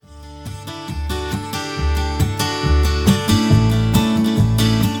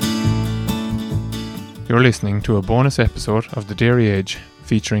You're listening to a bonus episode of The Dairy Age,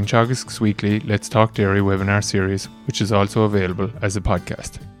 featuring Teagasc's weekly Let's Talk Dairy webinar series, which is also available as a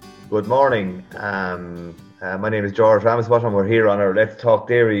podcast. Good morning. My name is George Ramsbottom, and we're here on our Let's Talk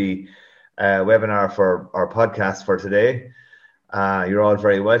Dairy webinar for our podcast for today. You're all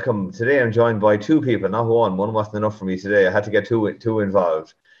very welcome. Today I'm joined by two people, not one. One wasn't enough for me today. I had to get two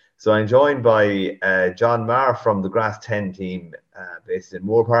involved. So I'm joined by John Marr from the Grass 10 team based in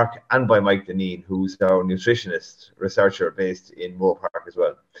Moore Park, and by Mike Deneen, who's our nutritionist researcher based in Moore Park as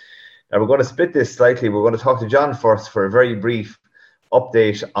well. Now we're going to split this slightly. We're going to talk to John first for a very brief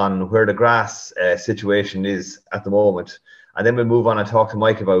update on where the grass situation is at the moment. And then we'll move on and talk to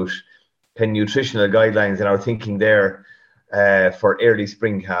Mike about nutritional guidelines and our thinking there for early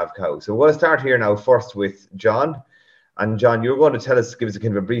spring calf cows. So we're going to start here now first with John. And John, you're going to give us a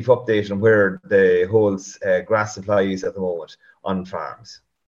kind of a brief update on where the whole grass supply is at the moment on farms.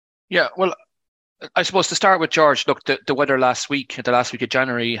 Yeah, well, I suppose to start with, George, look, the weather the last week of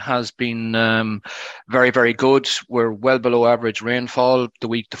January has been very, very good. We're well below average rainfall.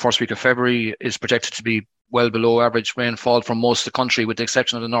 The first week of February is projected to be well below average rainfall from most of the country, with the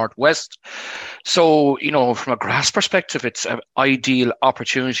exception of the northwest. So, from a grass perspective, it's an ideal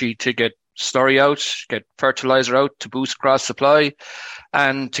opportunity to get slurry out, get fertilizer out to boost grass supply,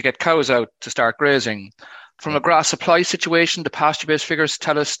 and to get cows out to start grazing. From a grass supply situation, the pasture-based figures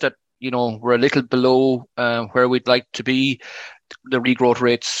tell us that we're a little below where we'd like to be. The regrowth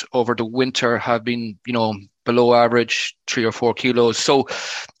rates over the winter have been, below average, 3 or 4 kilos. So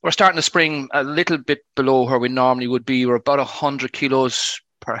we're starting the spring a little bit below where we normally would be. We're about 100 kilos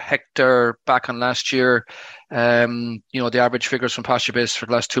per hectare back on last year. The average figures from pasture base for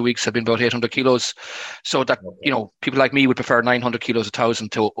the last 2 weeks have been about 800 kilos. So that, people like me would prefer 900 kilos a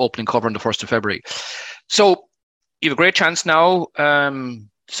thousand to opening cover on the 1st of February. So you have a great chance now.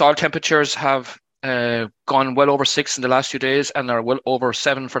 Soil temperatures have gone well over 6 in the last few days, and are well over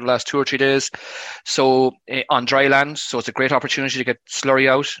 7 for the last 2 or 3 days. So on dry land, so it's a great opportunity to get slurry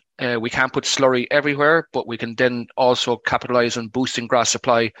out. We can't put slurry everywhere, but we can then also capitalise on boosting grass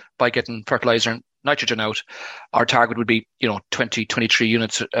supply by getting fertiliser and nitrogen out. Our target would be 20, 23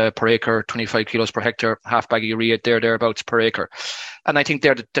 units per acre, 25 kilos per hectare, half bag of urea thereabouts per acre. And I think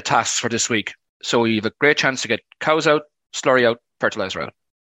they're the tasks for this week. So you have a great chance to get cows out, slurry out, fertiliser out.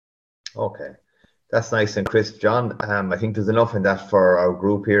 Okay. That's nice and crisp, John. I think there's enough in that for our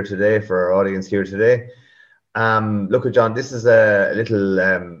group here today, for our audience here today. Look at John, this is a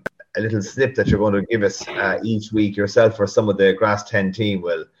little snip that you're going to give us each week yourself, or some of the Grass 10 team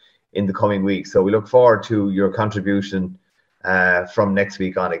will, in the coming weeks. So we look forward to your contribution from next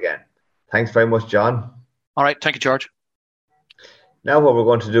week on again. Thanks very much, John. All right. Thank you, George. Now what we're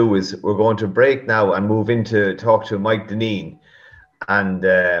going to do is we're going to break now and move into talk to Mike Deneen. And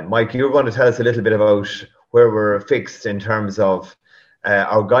Mike, you're going to tell us a little bit about where we're fixed in terms of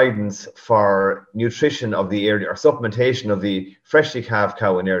our guidance for nutrition of the early, or supplementation of the freshly calved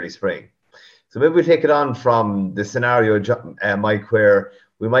cow in early spring. So maybe we take it on from the scenario, Mike, where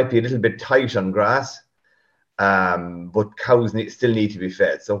we might be a little bit tight on grass, but cows still need to be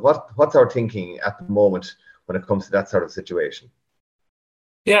fed. So what's our thinking at the moment when it comes to that sort of situation?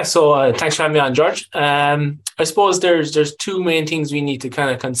 Yeah, so thanks for having me on, George. I suppose there's two main things we need to kind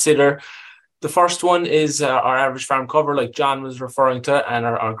of consider. The first one is our average farm cover, like John was referring to, and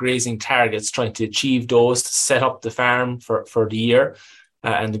our grazing targets, trying to achieve those to set up the farm for the year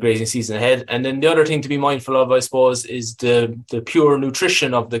and the grazing season ahead. And then the other thing to be mindful of, I suppose, is the pure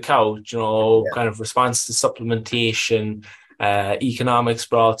nutrition of the cow, kind of response to supplementation, economics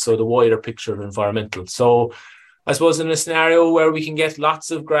brought, so the wider picture of environmental. So I suppose in a scenario where we can get lots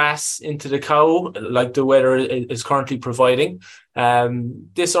of grass into the cow, like the weather is currently providing,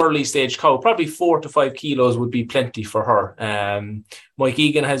 this early stage cow, probably 4 to 5 kilos would be plenty for her. Mike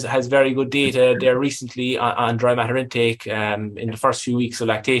Egan has very good data there recently on dry matter intake in the first few weeks of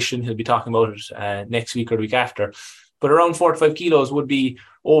lactation. He'll be talking about it next week or the week after. But around 4 to 5 kilos would be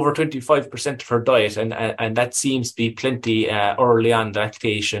over 25% of her diet, and that seems to be plenty early on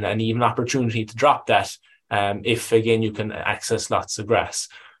lactation, and even opportunity to drop that if, again, you can access lots of grass.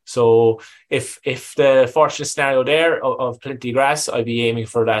 So if the fortunate scenario there of plenty of grass, I'd be aiming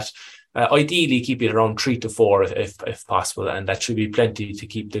for that. Ideally, keep it around 3 to 4 if possible, and that should be plenty to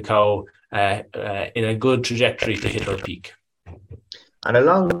keep the cow in a good trajectory to hit her peak. And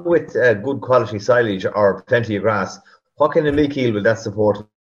along with good quality silage or plenty of grass, what kind of milk yield will that support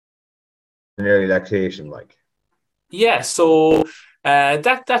in early lactation, Mike? Yeah, so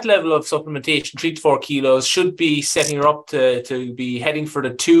that level of supplementation, 3 to 4 kilos, should be setting her up to be heading for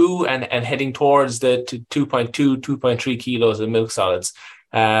the 2 and heading towards the 2.2, 2.3 kilos of milk solids.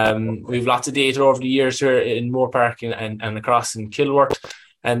 We've lots of data over the years here in Moore Park and across in Kilworth,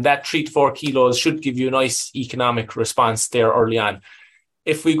 and that 3 to 4 kilos should give you a nice economic response there early on.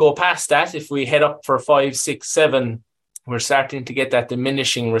 If we go past that, if we head up for 5, 6, 7, we're starting to get that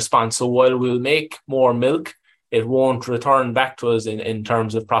diminishing response. So while we'll make more milk, it won't return back to us in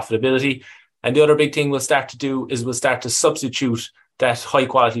terms of profitability. And the other big thing we'll start to do is we'll start to substitute that high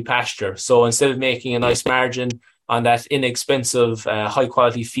quality pasture. So instead of making a nice margin on that inexpensive high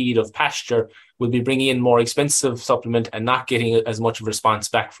quality feed of pasture, we'll be bringing in more expensive supplement and not getting as much of a response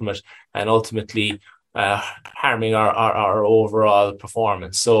back from it, and ultimately harming our overall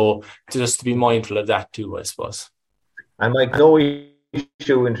performance. So just to be mindful of that too, I suppose. And like no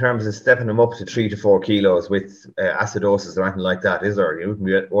issue in terms of stepping them up to 3 to 4 kilos with acidosis or anything like that, is there? You wouldn't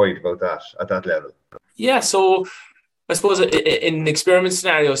be worried about that at that level? Yeah, so I suppose in experiment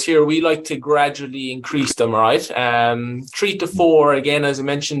scenarios here, we like to gradually increase them, right? 3 to 4, again, as I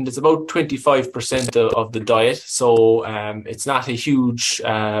mentioned, it's about 25% of the diet. So it's not a huge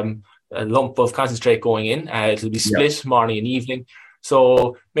lump of concentrate going in. It'll be split morning and evening.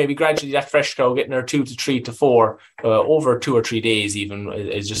 So maybe gradually that fresh cow getting her 2 to 3 to 4 over 2 or 3 days even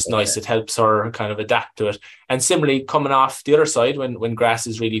is just nice. It helps her kind of adapt to it. And similarly, coming off the other side, when grass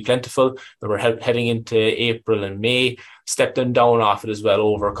is really plentiful, when we're heading into April and May, step them down off it as well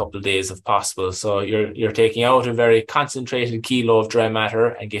over a couple of days if possible. So you're taking out a very concentrated kilo of dry matter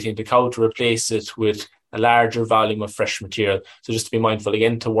and getting the cow to replace it with a larger volume of fresh material. So just to be mindful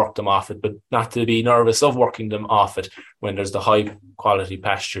again to work them off it, but not to be nervous of working them off it when there's the high quality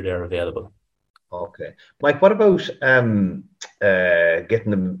pasture there available. Okay. Mike, what about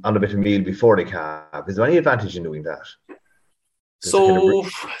getting them on a bit of meal before they calve? Is there any advantage in doing that? So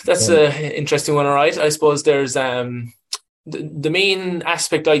that's an interesting one, all right. I suppose there's the main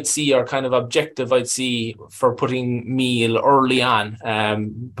aspect I'd see, or kind of objective I'd see for putting meal early on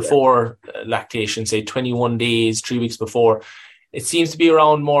before lactation, say 21 days, 3 weeks before, it seems to be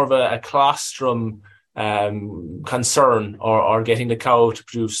around more of a colostrum concern or getting the cow to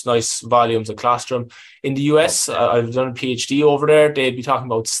produce nice volumes of colostrum. In the US, I've done a PhD over there, they'd be talking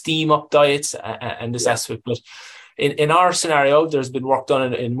about steam up diets and this aspect, but in our scenario, there's been work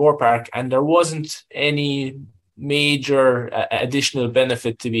done in Moore Park and there wasn't any major additional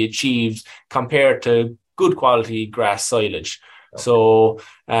benefit to be achieved compared to good quality grass silage. Okay. So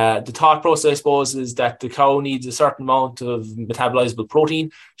the thought process, I suppose, is that the cow needs a certain amount of metabolizable protein.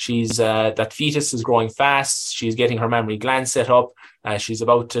 That fetus is growing fast. She's getting her mammary gland set up. She's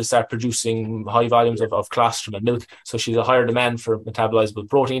about to start producing high volumes of colostrum and milk. So she's a higher demand for metabolizable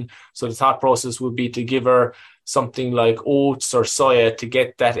protein. So the thought process would be to give her something like oats or soya to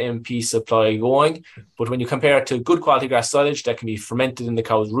get that MP supply going. But when you compare it to good quality grass silage that can be fermented in the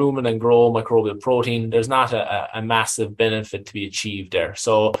cow's rumen and grow microbial protein, there's not a massive benefit to be achieved there.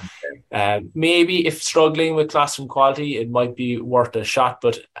 So maybe if struggling with colostrum quality, it might be worth a shot.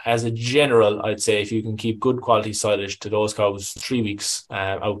 But as a general, I'd say if you can keep good quality silage to those cows 3 weeks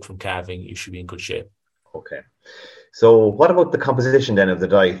out from calving, you should be in good shape. Okay. So what about the composition then of the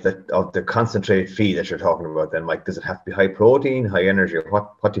diet, of the concentrate feed that you're talking about then, Mike? Does it have to be high protein, high energy, or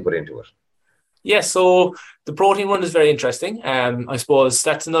what do you put into it? Yeah, so the protein one is very interesting. I suppose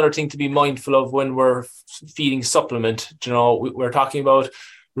that's another thing to be mindful of when we're feeding supplement. You know, we're talking about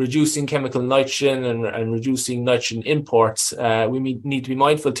reducing chemical nitrogen and reducing nitrogen imports. We need to be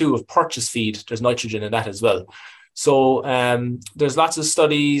mindful too of purchase feed. There's nitrogen in that as well. So there's lots of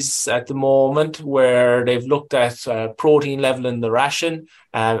studies at the moment where they've looked at protein level in the ration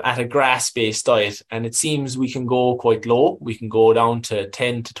at a grass-based diet, and it seems we can go quite low. We can go down to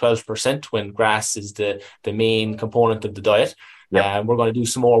 10 to 12% when grass is the main component of the diet. Yep. We're going to do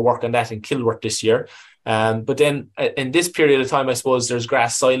some more work on that in Kilworth this year. But then in this period of time, I suppose there's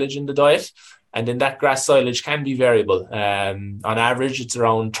grass silage in the diet. And then that grass silage can be variable. On average, it's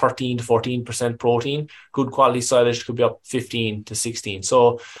around 13 to 14% protein. Good quality silage could be up 15 to 16.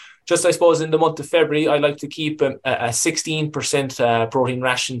 So just, I suppose, in the month of February, I like to keep a 16% protein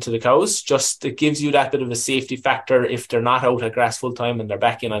ration to the cows. Just it gives you that bit of a safety factor if they're not out at grass full time and they're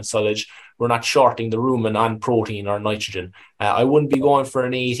back in on silage. We're not shorting the rumen on protein or nitrogen. I wouldn't be going for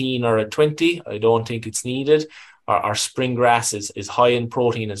an 18 or a 20. I don't think it's needed. Our spring grass is high in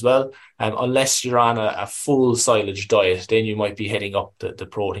protein as well. Unless you're on a full silage diet, then you might be heading up the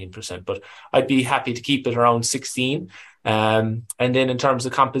protein percent. But I'd be happy to keep it around 16. And then in terms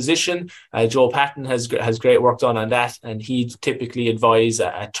of composition, Joe Patton has great work done on that. And he'd typically advise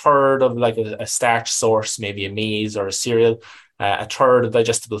a third of like a starch source, maybe a maize or a cereal, a third of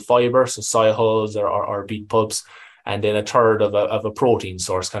digestible fiber, so soy hulls or beet pulps, and then a third of a protein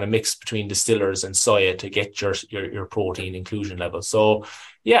source, kind of mixed between distillers and soya to get your protein inclusion level. So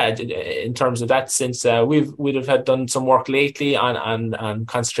yeah, in terms of that sense, we'd have had done some work lately on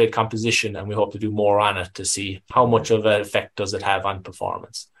concentrate composition, and we hope to do more on it to see how much of an effect does it have on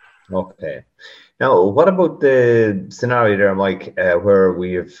performance. Okay. Now, what about the scenario there, Mike, where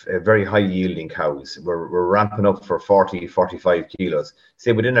we have very high yielding cows? We're ramping up for 40, 45 kilos.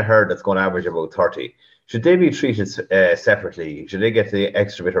 Say within a herd that's going to average about 30. Should they be treated separately? Should they get the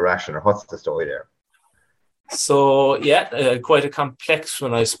extra bit of ration, or what's the story there? So yeah, quite a complex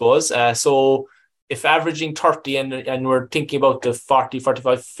one, I suppose. So if averaging 30 and we're thinking about the 40,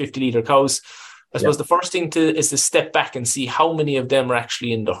 45, 50 litre cows, I suppose the first thing is to step back and see how many of them are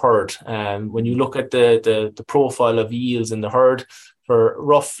actually in the herd. When you look at the profile of yields in the herd, for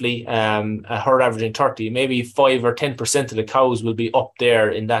roughly a herd averaging 30, maybe 5 or 10% of the cows will be up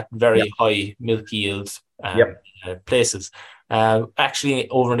there in that very high milk yield places. Actually,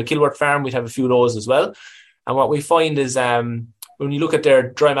 over in the Kilworth farm, we'd have a few of those as well. And what we find is when you look at their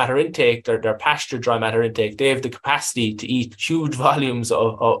dry matter intake, their pasture dry matter intake, they have the capacity to eat huge volumes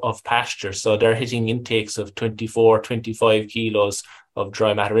of pasture. So they're hitting intakes of 24, 25 kilos of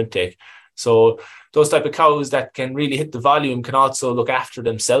dry matter intake. So those type of cows that can really hit the volume can also look after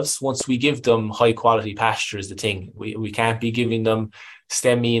themselves once we give them high quality pasture is the thing. We can't be giving them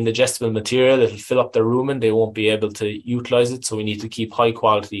STEMI and digestible material that'll fill up their rumen. They won't be able to utilize it. So we need to keep high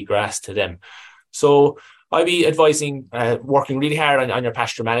quality grass to them. So I'd be advising working really hard on your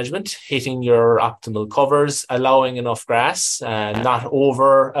pasture management, hitting your optimal covers, allowing enough grass, not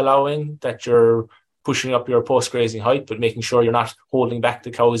over allowing that you're pushing up your post-grazing height, but making sure you're not holding back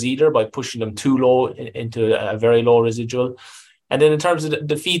the cows either by pushing them too low into a very low residual. And then in terms of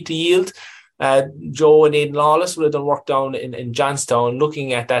the feed to yield, Joe and Aidan Lawless would have done work down in Johnstown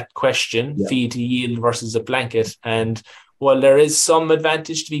looking at that question, feed to yield versus a blanket. And while there is some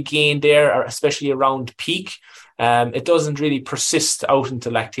advantage to be gained there, especially around peak, it doesn't really persist out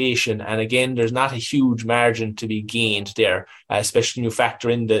into lactation. And again, there's not a huge margin to be gained there, especially when you factor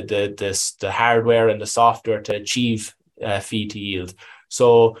in the hardware and the software to achieve feed to yield.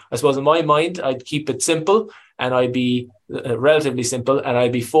 So I suppose in my mind, I'd keep it simple, and I'd be relatively simple, and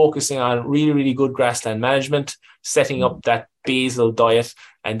I'd be focusing on really, really good grassland management, setting up that basal diet,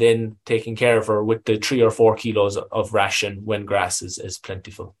 and then taking care of her with the 3 or 4 kilos of ration when grass is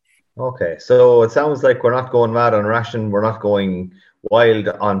plentiful. Okay, so it sounds like we're not going mad on ration. We're not going wild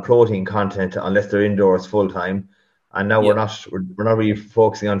on protein content unless they're indoors full time. And now we're not really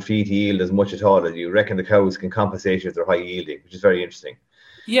focusing on feed to yield as much at all. As you reckon the cows can compensate if they're high yielding, which is very interesting.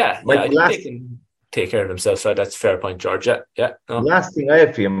 Yeah, I think they can take care of themselves. So that's a fair point, George. Yeah. The last thing I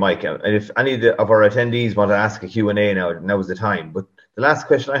have for you, Mike, and if any of our attendees want to ask a Q&A now is the time. But the last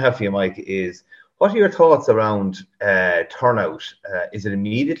question I have for you, Mike, is what are your thoughts around turnout? Is it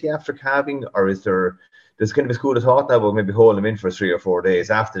immediately after calving, or there's kind of a school of thought now about maybe holding them in for 3 or 4 days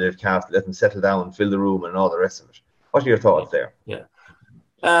after they've calved, let them settle down, fill the room, and all the rest of it? What are your thoughts there? Yeah.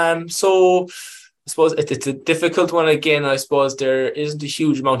 So I suppose it's a difficult one. Again, I suppose there isn't a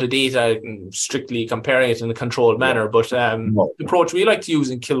huge amount of data strictly comparing it in a controlled manner. But the approach we like to use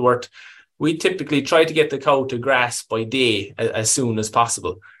in Kilworth, we typically try to get the cow to grass by day as soon as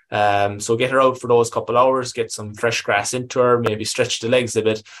possible. So get her out for those couple hours, get some fresh grass into her, maybe stretch the legs a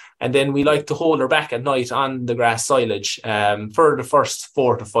bit. And then we like to hold her back at night on the grass silage for the first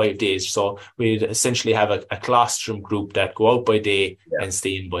 4 to 5 days. So we'd essentially have a colostrum group that go out by day and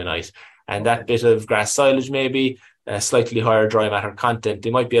stay in by night. And that bit of grass silage, maybe slightly higher dry matter content, they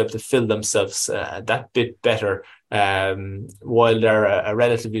might be able to fill themselves that bit better while they're a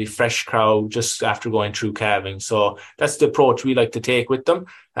relatively fresh cow just after going through calving. So that's the approach we like to take with them.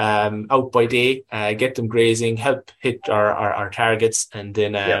 Out by day, get them grazing, help hit our targets, and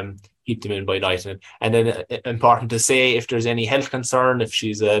then keep them in by night. And then important to say, if there's any health concern, if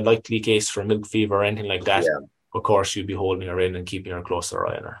she's a likely case for milk fever or anything like that, of course you'd be holding her in and keeping a closer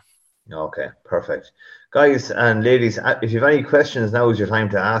eye on her. Okay, perfect. Guys and ladies, if you have any questions, now is your time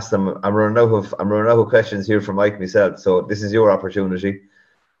to ask them. I'm running out of questions here from Mike myself, so this is your opportunity.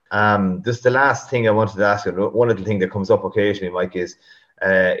 Just the last thing I wanted to ask you, one little thing that comes up occasionally, Mike, is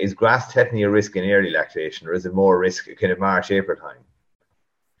grass tetany a risk in early lactation, or is it more risk kind of March, April time?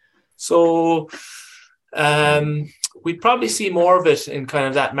 So we'd probably see more of it in kind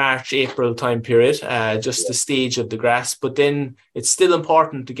of that March, April time period, just the stage of the grass. But then it's still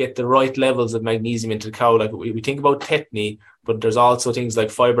important to get the right levels of magnesium into the cow. Like we think about tetany, but there's also things like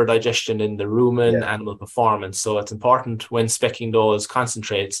fiber digestion in the rumen, animal performance. So it's important when speccing those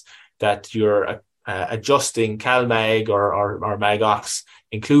concentrates that you're adjusting CalMag or MagOx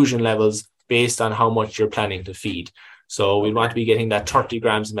inclusion levels based on how much you're planning to feed. So we want to be getting that 30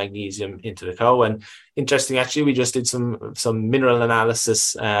 grams of magnesium into the cow. And interesting, actually, we just did some mineral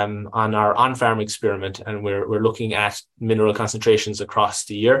analysis on our on-farm experiment, and we're looking at mineral concentrations across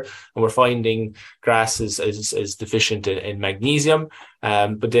the year, and we're finding grass is deficient in magnesium.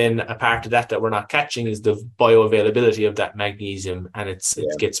 But then a part of that we're not catching is the bioavailability of that magnesium, and it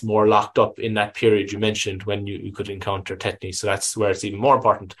gets more locked up in that period you mentioned when you could encounter tetany. So that's where it's even more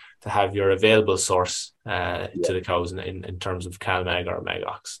important to have your available source to the cows in terms of CalMag or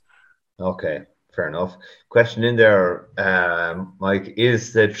Magox. Okay, fair enough. Question in there, Mike,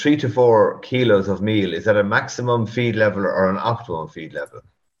 is the 3 to 4 kilos of meal, is that a maximum feed level or an optimum feed level?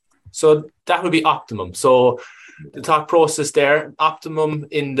 So that would be optimum. So the thought process there, optimum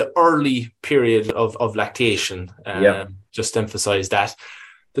in the early period of lactation. Just emphasize that.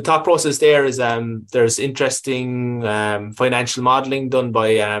 The thought process there is there's interesting financial modeling done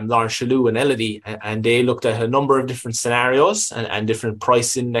by Lawrence Chalou and Elodie, and they looked at a number of different scenarios and different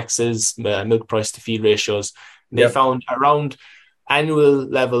price indexes, milk price to feed ratios. And they found around annual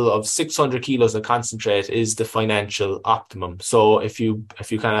level of 600 kilos of concentrate is the financial optimum. So if you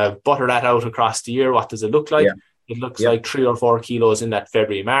kind of butter that out across the year, what does it look like? It looks like 3 or 4 kilos in that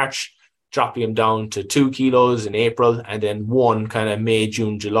February, March, dropping them down to 2 kilos in April, and then 1 kind of May,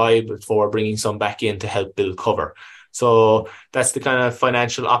 June, July before bringing some back in to help build cover. So that's the kind of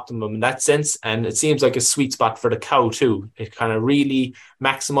financial optimum in that sense. And it seems like a sweet spot for the cow too. It kind of really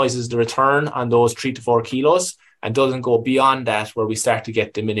maximizes the return on those 3 to 4 kilos and doesn't go beyond that where we start to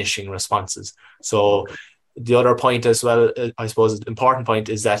get diminishing responses. So the other point as well, I suppose the important point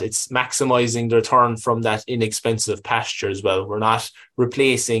is that it's maximizing the return from that inexpensive pasture as well. We're not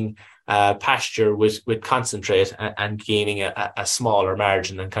replacing pasture with concentrate and gaining a smaller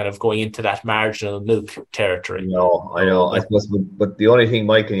margin and kind of going into that marginal milk territory. No, I know. I suppose, but the only thing,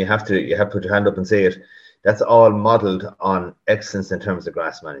 Mike, and you have to put your hand up and say it, that's all modelled on excellence in terms of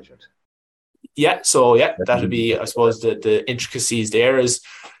grass management. So that would be, I suppose, the intricacies there is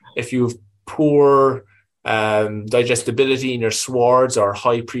if you've poor digestibility in your swards or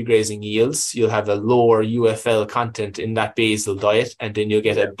high pre-grazing yields, you'll have a lower UFL content in that basal diet, and then you'll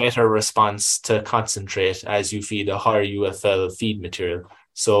get a better response to concentrate as you feed a higher UFL feed material.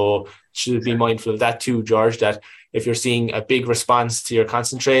 So should be mindful of that too, George, that if you're seeing a big response to your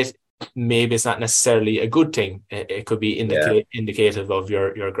concentrate, maybe it's not necessarily a good thing. It could be indicative of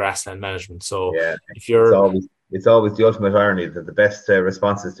your grassland management. So if you're... It's always the ultimate irony that the best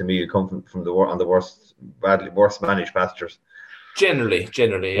responses to me come from the worst managed pastures. Generally,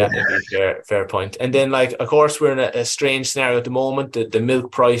 fair point. And then, of course, we're in a strange scenario at the moment, the milk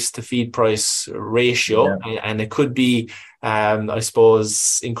price to feed price ratio, and it could be, I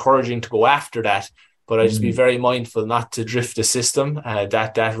suppose, encouraging to go after that. But I just be very mindful not to drift the system.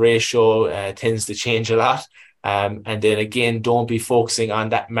 That ratio tends to change a lot. And then again, don't be focusing on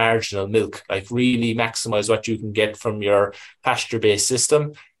that marginal milk. Really maximize what you can get from your pasture-based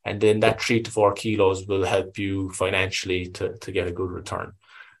system, and then that 3 to 4 kilos will help you financially to get a good return.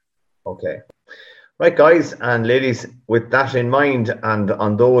 Okay. Right, guys and ladies, with that in mind and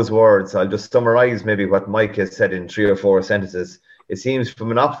on those words, I'll just summarize maybe what Mike has said in 3 or 4 sentences. It seems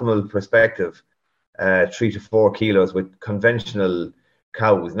from an optimal perspective, 3 to 4 kilos with conventional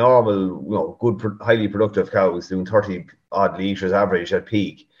cows, normal, good, highly productive cows doing 30 odd litres average at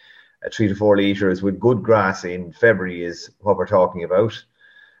peak, 3 to 4 litres with good grass in February is what we're talking about.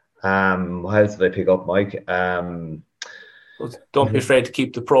 What else did I pick up, Mike? Don't be afraid to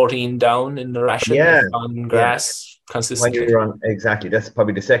keep the protein down in the ration on grass consistently. Exactly, that's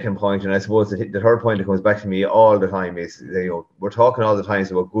probably the second point, and I suppose the third point that comes back to me all the time is we're talking all the time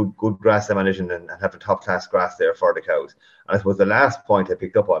about good grass management and having top class grass there for the cows. And I suppose the last point I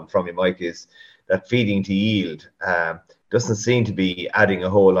picked up on from you, Mike, is that feeding to yield doesn't seem to be adding a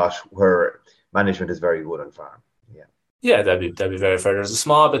whole lot where management is very good on farm. Yeah, that'd be very fair. There's a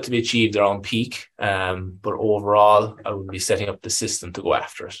small bit to be achieved around peak, but overall, I would be setting up the system to go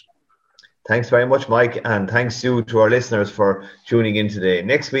after it. Thanks very much, Mike, and thanks to our listeners for tuning in today.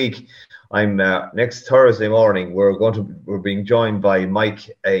 Next week, next Thursday morning, we're being joined by Mike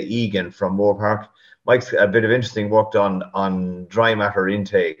Egan from Moore Park. Mike's a bit of interesting work done on dry matter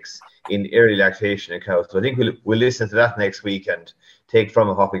intakes in early lactation in cows. So I think we'll listen to that next week and take from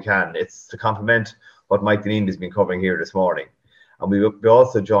it what we can. It's to complement what Mike Deneen has been covering here this morning. And we will be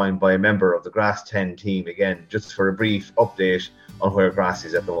also joined by a member of the Grass 10 team again, just for a brief update on where grass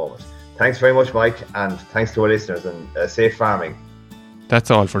is at the moment. Thanks very much, Mike, and thanks to our listeners, and safe farming. That's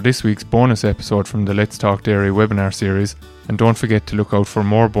all for this week's bonus episode from the Let's Talk Dairy webinar series, and don't forget to look out for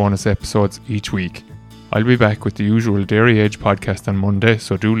more bonus episodes each week. I'll be back with the usual Dairy Edge podcast on Monday,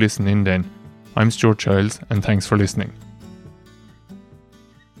 so do listen in then. I'm Stuart Childs, and thanks for listening.